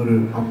ஒரு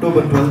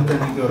அக்டோபர் 12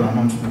 அன்னைக்கு ஒரு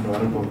அனௌன்ஸ்மெண்ட்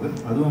வரப்போகுது.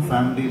 அதுவும்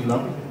ஃபேமிலி,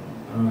 லவ்,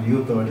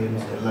 യൂത്ത്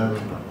ഓഡിയൻസ്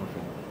എല്ലാവരും ഉണ്ടാവും.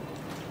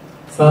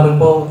 സാർ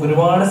ഇപ്പോൾ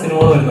ഒരുപാട്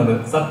സിനിമകൾ വരുന്നത്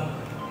സാർ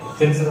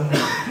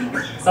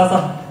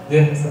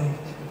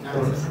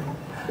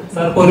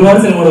ഇപ്പോൾ ഒരുപാട്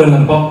സിനിമകൾ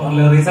വരുന്നുണ്ട്. ഇപ്പം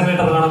റീസെന്റ്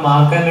ആയിട്ട് ഇറങ്ങുന്ന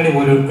മാർക്കാൻഡി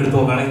പോലും എടുത്തു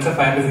നോക്കുകയാണ്, ഇറ്റ്സ് എ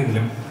ഫാന്റസി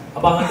ഫിലിം.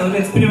 അപ്പൊ അങ്ങനത്തെ ഒരു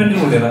എക്സ്പെരിമെന്റ്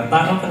കൂടിയാണ്.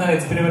 താങ്കൾക്ക് അങ്ങനെ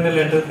എക്സ്പെരിമെന്റൽ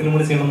ആയിട്ട്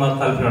ഫിലിമുകൾ ചെയ്യണമെന്ന്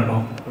താല്പര്യമുണ്ടോ?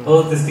 അതോ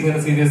ജസ്റ്റ് ഇങ്ങനെ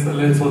സീരിയസ്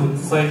അല്ലെങ്കിൽ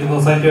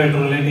സൊസൈറ്റിയുമായിട്ട്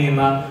റിലേറ്റ്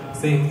ചെയ്യുന്ന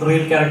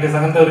റിയൽ ക്യാരക്ടേഴ്സ്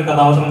അങ്ങനത്തെ ഒരു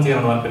കഥാപാത്രം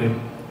ചെയ്യണം താല്പര്യം?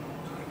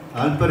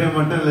 தால்பரியம்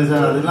மட்டும் இல்லை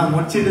சார், அதெல்லாம்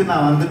முடிச்சுட்டு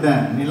நான்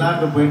வந்துட்டேன்.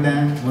 நிலாவுக்கு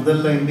போயிட்டேன்.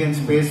 முதல்ல Indian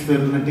space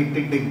ஃபில்ம்னு tick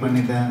tick tick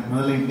பண்ணிட்டேன்.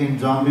 முதல்ல இந்தியன்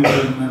ஜாம்பி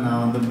ஃபில்ம்னு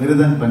நான் வந்து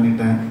மிருதன்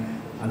பண்ணிட்டேன்.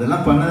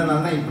 அதெல்லாம்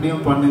பண்ணதுனால தான்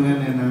இப்படியும்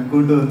பண்ணுங்கன்னு என்னை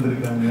கூட்டு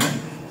வந்திருக்காங்க.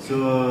 ஸோ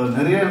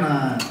நிறைய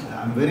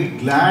I'm very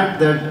glad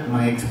that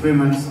my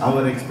experiments,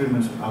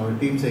 our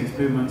team's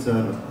experiments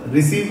are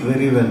received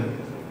very well,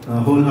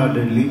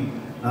 wholeheartedly.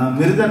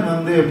 Miruthan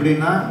வந்து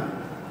எப்படின்னா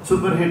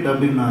சூப்பர் ஹிட்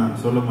அப்படின்னு நான்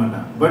சொல்ல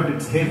மாட்டேன், but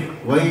it's hit.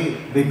 Why?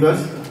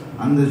 Because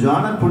அந்த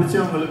ஜானர்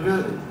பிடிச்சவங்களுக்கு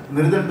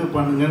மிருதன் 2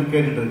 பண்ணுங்கன்னு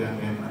கேட்டுட்டு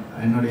இருக்காங்க.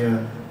 என்னுடைய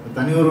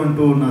தனி ஒருவன்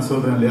 2 நான்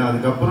சொல்றேன் இல்லையா,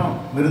 அதுக்கப்புறம்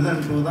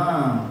மிருதன் 2 தான்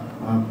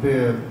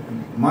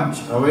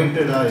மச்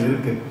அவைட்டடா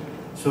இருக்கு.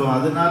 ஸோ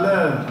அதனால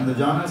அந்த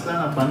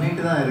ஜானர்ஸ்லாம் நான்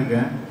பண்ணிட்டு தான்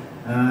இருக்கேன்.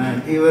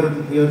 இவர்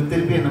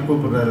திருப்பி என்ன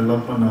கூப்பிடுறாரு,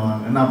 லவ்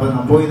பண்ணுவாங்க.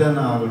 நான் போய்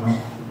தானே ஆகணும்.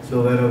 ஸோ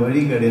வேற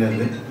வழி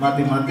கிடையாது,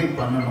 மாற்றி மாற்றி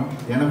பண்ணணும்.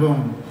 எனக்கும்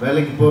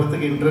வேலைக்கு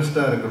போகிறதுக்கு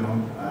இன்ட்ரெஸ்டாக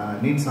இருக்கணும்.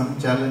 Need some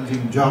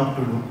challenging job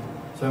to two.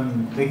 So I'm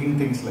taking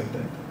things like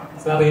that.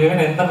 Sir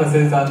ഇവൻ എന്താ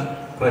മെസ്സേജ് സാർ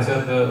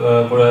പ്രേക്ഷകർക്ക്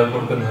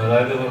കൊടുക്കുന്നത്?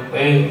 അതായത്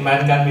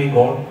man can be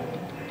God,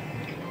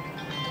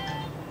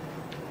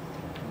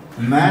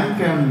 man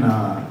can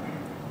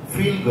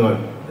feel God,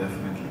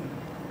 definitely.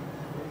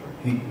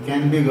 He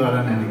can be God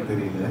and எனக்கு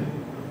தெரியல.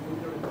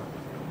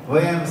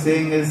 Why I am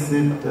saying is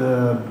it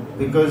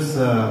because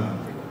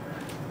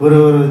ஒரு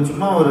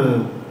சும்மா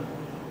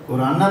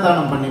ஒரு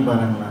அன்னதானம் பண்ணி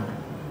பாருங்களேன்.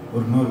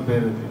 ஒரு 100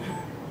 பேருக்கு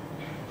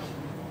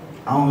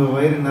அவங்க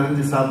வயிறு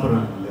நிறைஞ்சு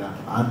சாப்பிட்றாங்க இல்லையா,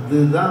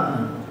 அதுதான்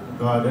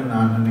காடுன்னு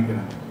நான்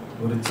நினைக்கிறேன்.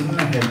 ஒரு சின்ன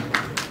help.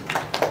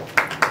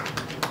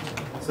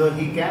 So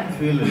he can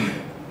feel it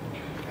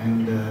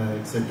and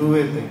it's a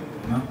two-way thing,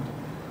 you know.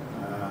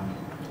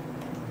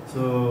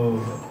 So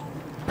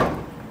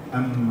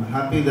I'm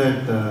happy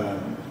that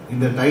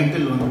இந்த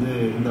டைட்டில் வந்து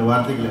இந்த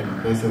வார்த்தைகளை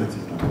பேச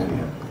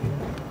வச்சுக்கலாம்.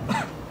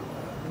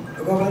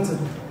 ഗോപാലൻ സർ,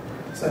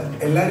 സർ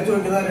എല്ലാവരും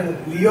ചോദിക്കുന്നവരാണ്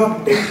ലിയോ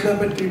അപ്ഡേറ്റിനെ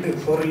പറ്റിയിട്ട്.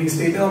 ഇപ്പോൾ റിലീസ്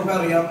ഡേറ്റ്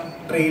നമുക്കറിയാം,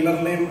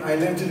 ട്രെയിലറിനെയും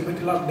അതിനെ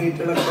പറ്റിയുള്ള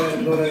അപ്ഡേറ്റുകളൊക്കെ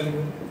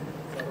എന്തോരായിരുന്നു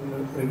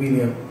റിവീൽ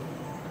ചെയ്യാം.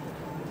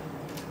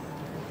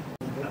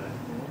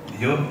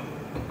 ലിയോ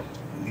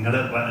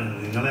നിങ്ങളെ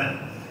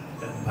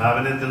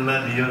ഭാവനത്തിലുള്ള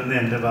ലിയോ എന്ന്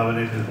എൻ്റെ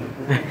ഭാവനയിൽ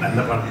നല്ല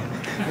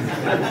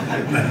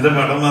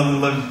പടം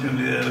എന്നുള്ള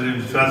ഒരു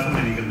വിശ്വാസം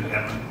എനിക്കുണ്ട്.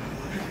 കാരണം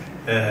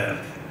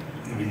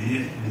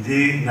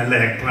വിജയ് നല്ല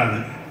ആക്ടറാണ്.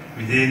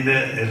 വിജയിൻ്റെ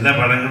എല്ലാ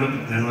പടങ്ങളും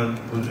ഞങ്ങൾ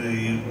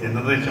ഈ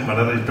ജനറേഷൻ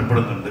വളരെ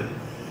ഇഷ്ടപ്പെടുന്നുണ്ട്.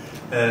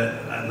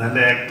 നല്ല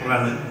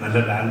ആക്ടറാണ്, നല്ല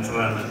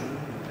ഡാൻസറാണ്,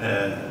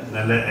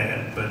 നല്ല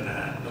പിന്നെ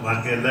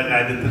ബാക്കി എല്ലാ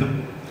കാര്യത്തിലും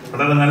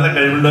വളരെ നല്ല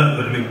കഴിവുള്ള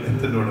ഒരു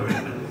വ്യക്തിത്വത്തിൻ്റെ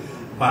ഉടമയാണ്.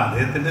 അപ്പം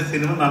അദ്ദേഹത്തിൻ്റെ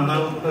സിനിമ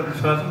നന്നാവുന്ന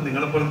വിശ്വാസം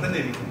നിങ്ങളെപ്പോലെ തന്നെ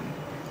ഇരിക്കും.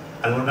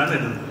 അതുകൊണ്ടാണ്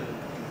എഴുതുന്നത്.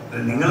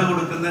 നിങ്ങൾ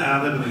കൊടുക്കുന്ന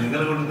ആദരവ്,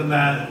 നിങ്ങൾ കൊടുക്കുന്ന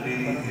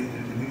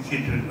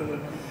ഇനിഷ്യേറ്റീവ് ഉള്ളത്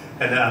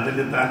അല്ല,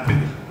 അതിൻ്റെ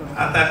താല്പര്യം,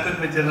 ആ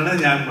താല്പര്യം വെച്ചാണ്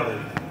ഞാൻ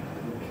പറയുന്നത്.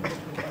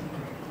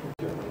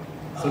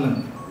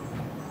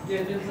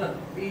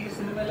 ഈ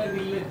സിനിമയിലെ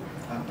വില്ലൻ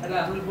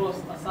രാഹുൽ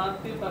ബോസ്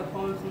അസാധ്യ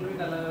പെർഫോമൻസ് ഉള്ള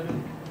കലാകാരൻ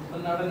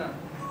നടനാണ്.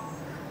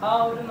 ആ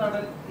ഒരു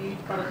നടൻ ഈ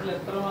പടത്തിൽ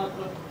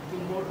എത്രമാത്രം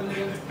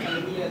ഇമ്പോർട്ടൻ്റ്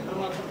അല്ലെങ്കിൽ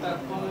എത്രമാത്രം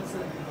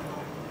പെർഫോമൻസ്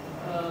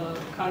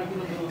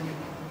കാണിക്കുന്നുണ്ട്?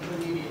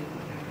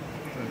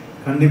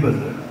 கண்டிப்பாக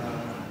சார்.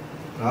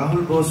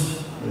 ராகுல் போஸ்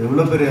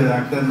எவ்வளோ பெரிய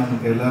ஆக்டர் நம்ம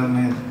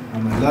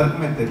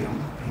எல்லாருக்குமே தெரியும்.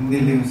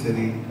 ஹிந்திலையும்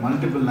சரி,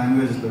 மல்டிபிள்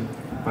லாங்குவேஜில்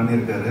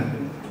பண்ணியிருக்காரு.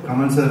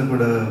 கமல் சார்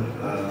கூட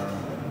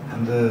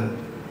வந்து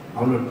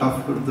அவ்வளோ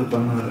டஃப் கொடுத்து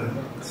பண்ணுவார்.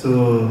 ஸோ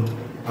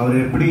அவர்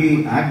எப்படி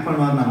ஆக்ட்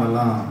பண்ணுவார்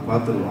நம்மெல்லாம்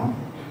பார்த்துருவோம்.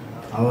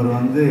 அவர்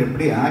வந்து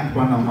எப்படி ஆக்ட்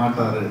பண்ண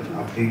மாட்டார்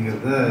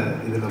அப்படிங்கிறத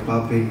இதில்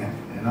பார்ப்பீங்க.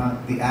 ஏன்னா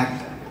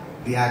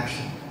தி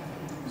ஆக்ஷன்.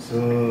 ஸோ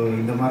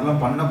இந்த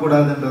மாதிரிலாம்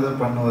பண்ணக்கூடாதுன்றதை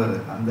பண்ணுவார்.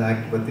 அந்த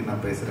ஆக்ட் பற்றி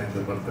நான் பேசுகிறேன்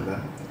இந்த படத்தில்.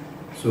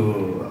 ஸோ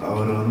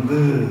அவர் வந்து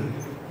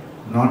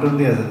not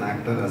only as an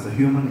actor, as a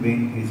human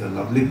being he is a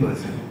lovely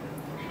person.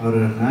 Our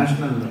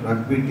national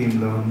rugby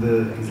டீமில் வந்து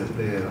he's a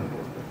player,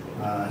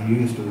 he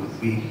use to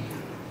be.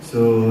 So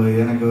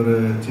எனக்கு ஒரு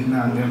சின்ன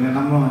அங்கே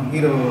நம்ம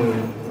ஹீரோ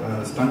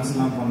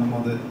ஸ்டண்ட்ஸ்லாம்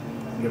பண்ணும்போது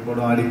இங்கே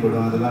போடும், ஆடி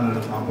போடும், அதெல்லாம்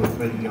நடக்கும். அப்போ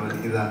இப்போ இங்கே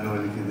வலிக்குது, அங்கே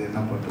வலிக்குது,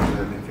 என்ன பண்ணுறது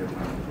அப்படின்னு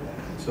கேட்பாங்க.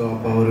 ஸோ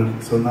அப்போ அவர்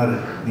சொன்னார்,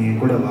 நீ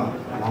கூட வா,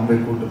 பாம்பே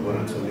கூப்பிட்டு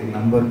போகிறேன்னு சொல்லி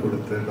நம்பர்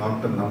கொடுத்து,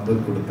 டாக்டர்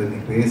நம்பர் கொடுத்து, நீ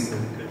பேசு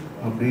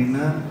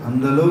அப்படின்னு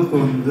அந்த அளவுக்கு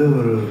வந்து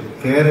ஒரு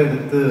கேர்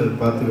எடுத்து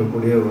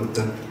பார்த்துக்கக்கூடிய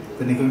ஒருத்தர்.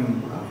 இன்றைக்கும்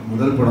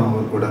முதல் படம்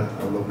அவர் கூட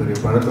அவ்வளோ பெரிய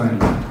பழக்கம்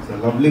இல்லை. So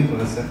lovely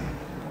person.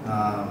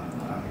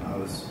 I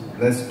was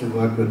blessed to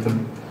work with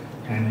him.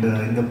 And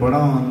இந்த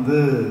படம் வந்து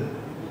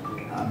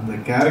அந்த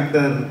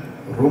கேரக்டர்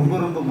ரொம்ப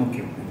ரொம்ப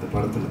முக்கியம் இந்த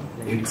படத்தில்.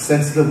 It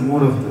sets the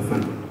mood of the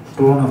film,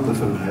 tone of the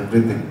film,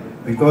 everything.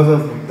 Because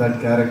of that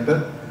character,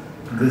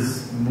 this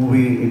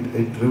movie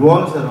it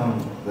revolves around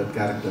that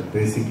character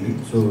basically.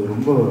 So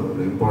ரொம்ப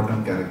ஒரு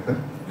important character.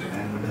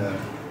 And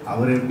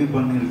அவர் எப்படி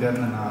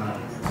பண்ணியிருக்காருன்னு நான்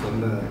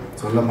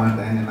சொல்ல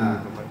மாட்டேன். ஏன்னா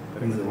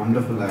he is a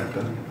wonderful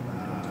actor.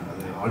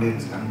 அது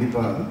audience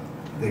கண்டிப்பாக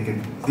they can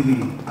easily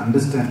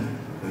understand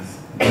his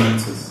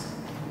nuances.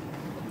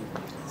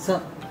 Sir,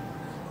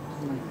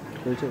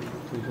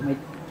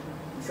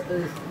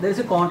 there is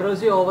a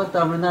controversy over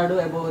Tamil Nadu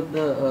about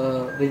the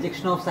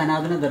rejection of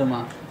Sanatana Dharma.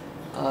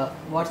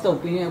 What's the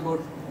opinion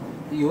about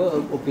your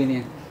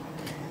opinion?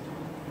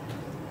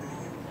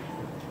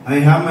 I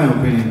have my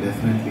opinion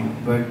definitely,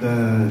 but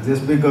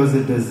just because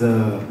it is a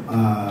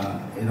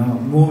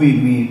movie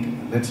meet,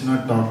 let's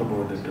not talk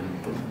about it.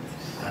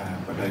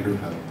 But I do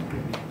have an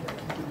opinion.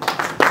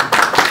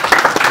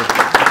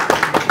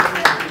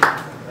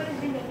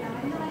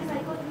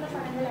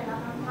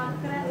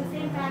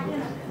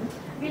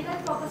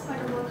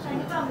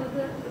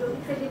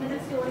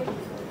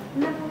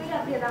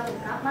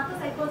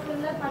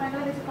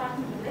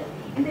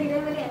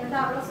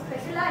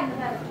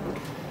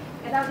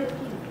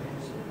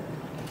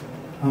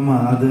 ஆமா,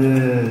 அது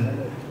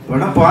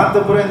படம்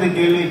பார்த்தப்புறம் இந்த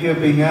கேள்வி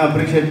கேட்பீங்க,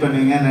 appreciate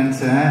பண்ணுவீங்கன்னு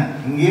நினைச்சேன்.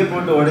 இங்கேயே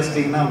போட்டு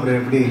உடைச்சிட்டிங்கன்னா அப்புறம்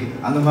எப்படி?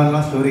 அந்த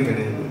மாதிரிலாம் ஸ்டோரி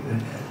கிடையாது.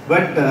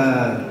 But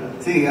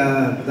see,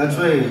 that's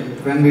why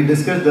when we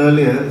discussed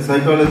earlier,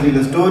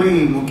 சைக்காலஜியில் story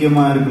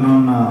முக்கியமாக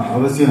இருக்கணும்னு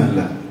அவசியம்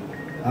இல்லை.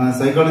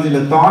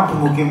 சைக்காலஜியில் தாட்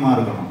முக்கியமாக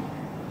இருக்கணும்.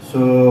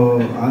 ஸோ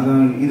அது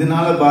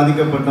இதனால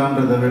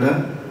பாதிக்கப்பட்டான்றதை விட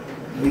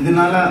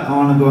இதனால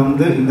அவனுக்கு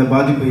வந்து இந்த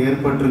பாதிப்பு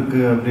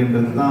ஏற்பட்டிருக்கு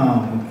அப்படின்றது தான்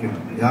முக்கியம்.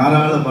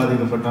 யாரால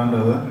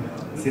பாதிக்கப்பட்டான்றத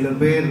சில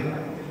பேர்,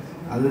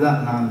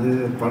 அதுதான் நான் வந்து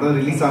படம்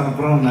ரிலீஸ்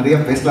ஆனப்புறம் நிறைய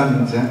பேசலாம்னு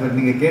நினச்சேன். பட்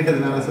நீங்கள்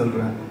கேட்டதுனால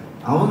சொல்கிறேன்,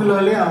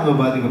 அவங்களாலே அவங்க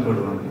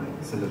பாதிக்கப்படுவாங்க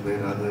சில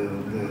பேர். அது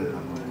வந்து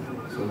நம்ம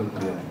சொல்ல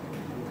முடியாது.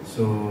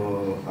 ஸோ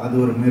அது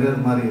ஒரு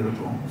மிரர் மாதிரி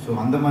இருக்கும். ஸோ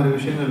அந்த மாதிரி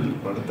விஷயங்கள்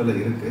படத்தில்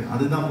இருக்குது.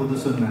 அதுதான்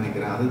புதுசுன்னு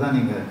நினைக்கிறேன். அதுதான்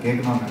நீங்கள்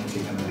கேட்கணும்னு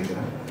நினச்சிங்கன்னு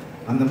நினைக்கிறேன்.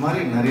 அந்த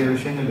மாதிரி நிறைய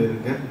விஷயங்கள்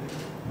இருக்குது.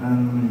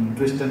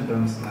 twist and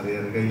turns நிறைய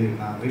இருக்கு.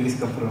 நான்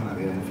ரிலீஸ்க்கு அப்புறம்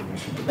நிறைய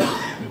information.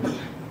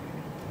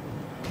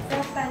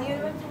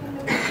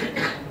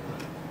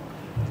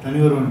 Thani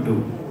Oruvan 2.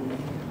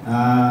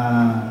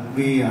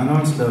 We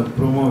announced the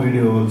promo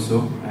video also,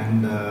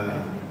 and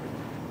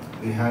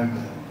we had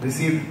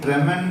received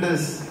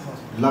tremendous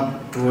love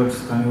towards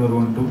Thani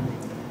Oruvan 2.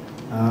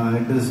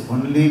 It is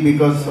only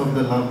because of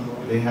the love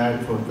they had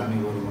for Thani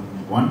Oruvan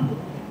 1.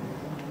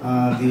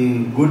 The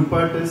good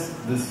part is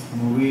this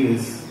movie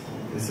is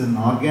an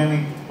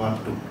organic part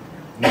 2.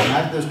 We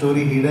had the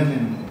story hidden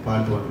in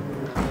part 1,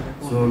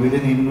 so we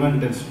didn't invent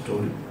that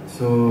story.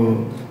 So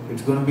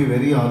it's going to be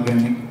very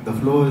organic. The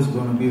flow is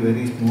going to be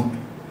very smooth,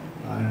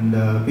 and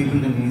people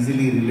can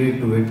easily relate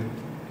to it.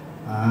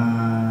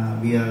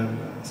 We are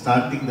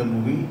starting the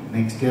movie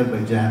next year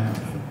by Jayam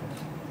Ravi.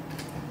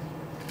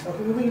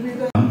 Who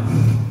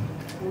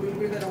will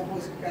be the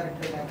opposite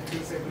character that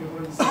is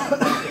everyone's?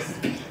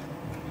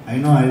 I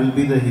know I will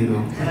be the hero.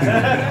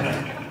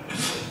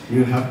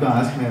 You have to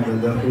ask my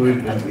brother who it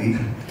will be.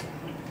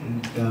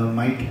 It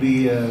might be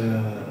a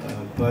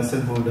person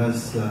who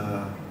does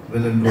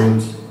villain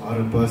roles, or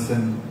a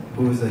person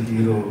who is a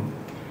hero,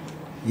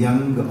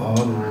 young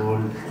or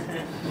old,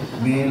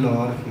 male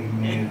or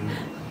female.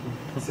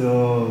 So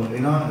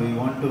we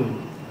want to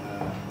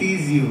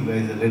tease you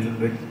guys a little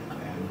bit.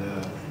 And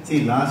see,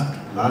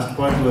 last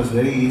part was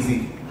very easy.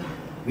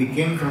 We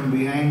came from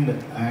behind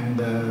and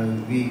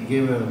we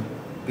gave a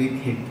big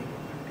hit.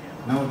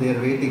 Now they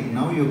are waiting.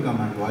 Now you come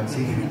and watch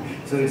it.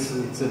 So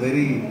it's a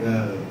very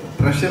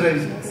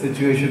pressurized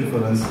situation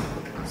for us.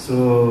 So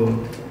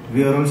we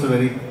are also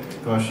very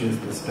cautious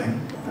this time.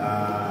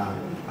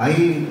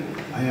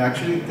 I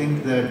actually think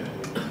that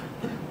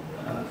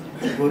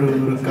ஒரு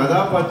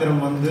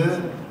கதாபாத்திரம் வந்து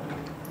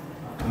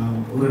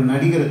ஒரு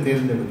நடிகரை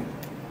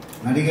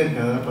நடிகர்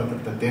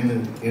கதாபாத்திரத்தை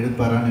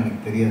எடுப்பாரான்னு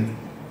எனக்கு தெரியாது.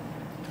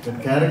 The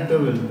character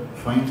will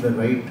find the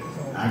right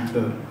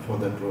actor for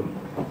that role.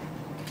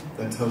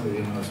 That's how the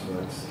universe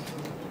works.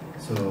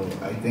 So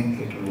I think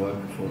it will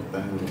work for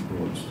Thani Oruvan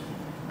 2 also.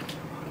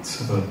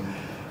 Super.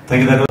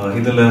 Thank you.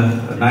 Idhula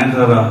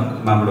Nayanthara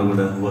ma'am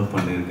kuda work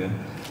பண்ணிருக்கேன்.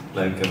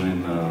 Like I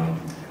mean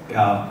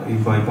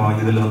இப்போ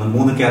இதில் வந்து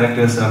 3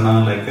 characters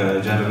ஆனால் like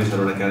Jayam Ravi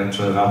சாரோட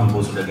character, ராகுல்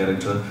போஸோட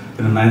character,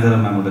 பின்ன Nayanthara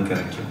மேமோட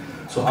character.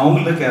 So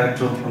அவங்களோட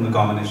character உங்கள்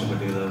காம்பினேஷன்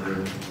பற்றி ஏதாவது?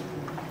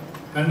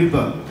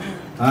 கண்டிப்பாக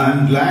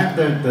I'm glad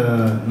that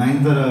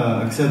Nayanthara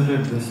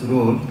accepted this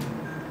role.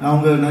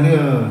 அவங்க நிறைய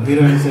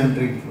heroine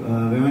centric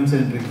women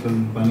centric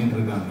film பண்ணிட்டு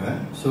இருக்காங்க.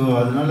 ஸோ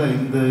அதனால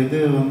இந்த இது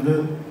வந்து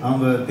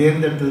அவங்க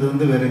தேர்ந்தெடுத்தது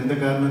வந்து வேற எந்த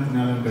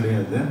காரணத்தினாலும்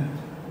கிடையாது.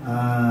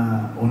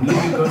 Only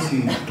because he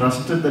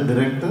trusted the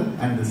director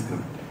and the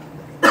script.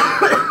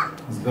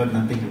 It's got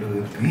nothing to do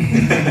with me.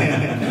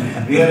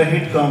 We are a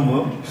hit combo.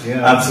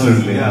 Yeah,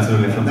 absolutely.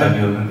 From that,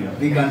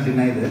 we can't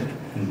deny that.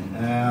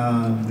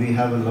 We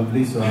have a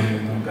lovely song,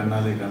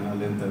 Kannale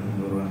Kannale Thani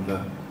Oruvan.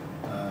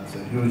 It's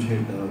a huge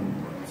hit.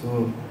 So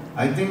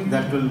I think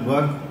that will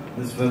work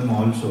this film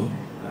also.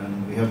 And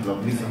we have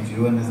lovely songs.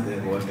 UN is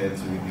there. What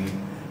else we need?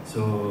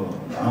 So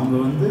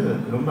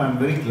I'm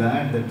very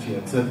glad that she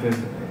accepted.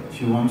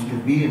 She wants to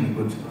be in a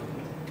good school.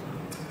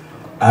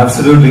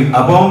 Absolutely.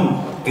 അപ്പം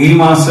ഈ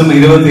മാസം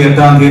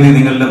 28-ാം തീയതി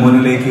നിങ്ങളുടെ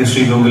മുന്നിലേക്ക്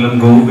Shri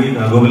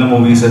Gokulam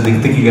movies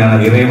എത്തിക്കുകയാണ്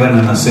ഇറൈവൻ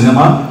എന്ന cinema.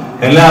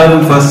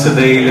 എല്ലാവരും first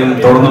ഡേയിലും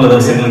തുടർന്നുള്ള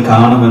ദിവസങ്ങളിൽ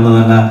കാണുമെന്ന്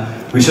തന്നെ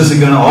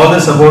വിശ്വസിക്കുകയാണ്. All the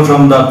support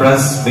from the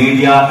press,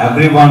 media,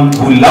 everyone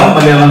who love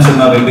Malayalam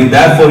cinema will be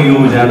there for you,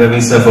 Jayam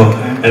Ravi sir, for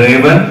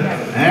Iraivan.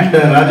 And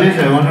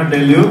Rajesh, I want to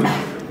tell you,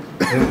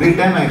 every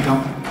time I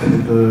come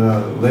with a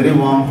very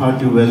warm heart,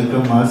 you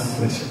welcome us.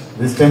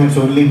 This time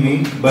it's only me,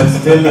 but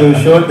still you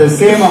showed the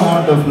same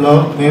amount of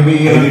love, maybe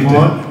even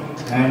more.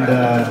 And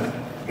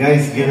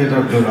guys, give it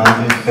up to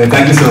Rajesh.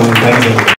 Thank you so much.